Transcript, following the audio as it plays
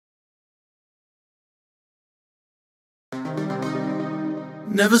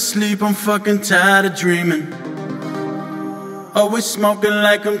Never sleep, I'm fucking tired of dreaming. Always smoking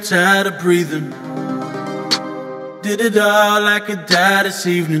like I'm tired of breathing. Did it all like I died this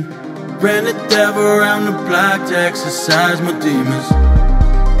evening. Ran the devil around the block to exercise my demons.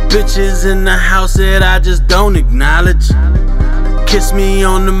 Bitches in the house that I just don't acknowledge. Kissed me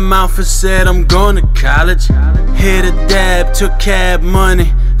on the mouth and said I'm going to college. Hit a dab, took cab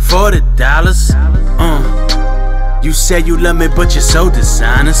money, $40. You say you love me but you're so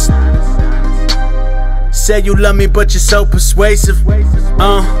dishonest. Say you love me but you're so persuasive.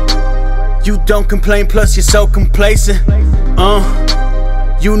 You don't complain plus you're so complacent.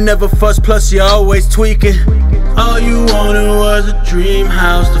 You never fuss plus you're always tweaking. All you wanted was a dream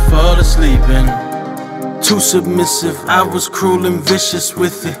house to fall asleep in. Too submissive, I was cruel and vicious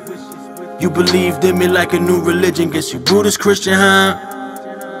with it. You believed in me like a new religion. Guess you Buddhist Christian, huh?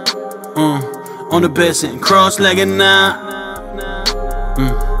 On the bed sitting cross-legged now.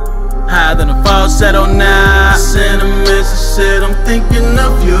 Higher than a falsetto now. Sent a message, said I'm thinking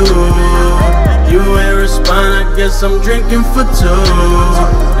of you. You ain't respond, I guess I'm drinking for two.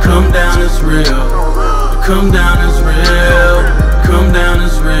 Come down, it's real. Come down, it's real. Come down,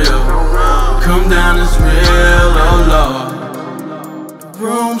 it's real. Come down, it's real, oh Lord. The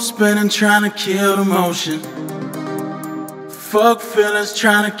room spinning, trying to kill the motion. Fuck feelings,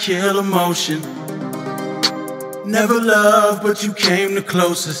 trying to kill emotion. Never loved, but you came the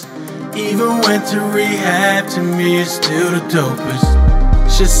closest. Even went to rehab, to me it's still the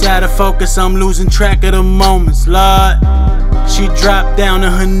dopest. Shit's out of focus, I'm losing track of the moments, Lord. She dropped down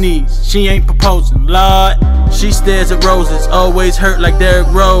on her knees, she ain't proposing, Lord. She stares at roses, always hurt like Derrick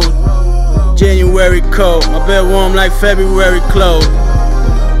Rose. January cold, my bed warm like February clothes.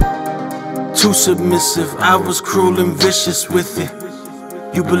 Too submissive, I was cruel and vicious with it.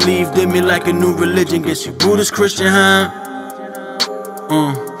 You believed in me like a new religion. Guess you Buddhist Christian, huh?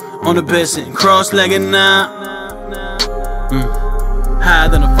 On the bed sitting cross-legged now. Higher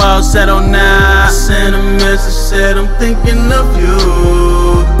than a falsetto now. Sent a message, said I'm thinking of you.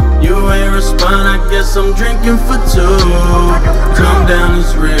 You ain't respond, I guess I'm drinking for two. Come down,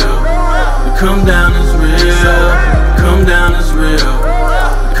 it's real. Come down, it's real. Come down, it's real.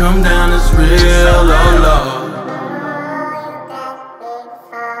 Come down, it's real, oh Lord.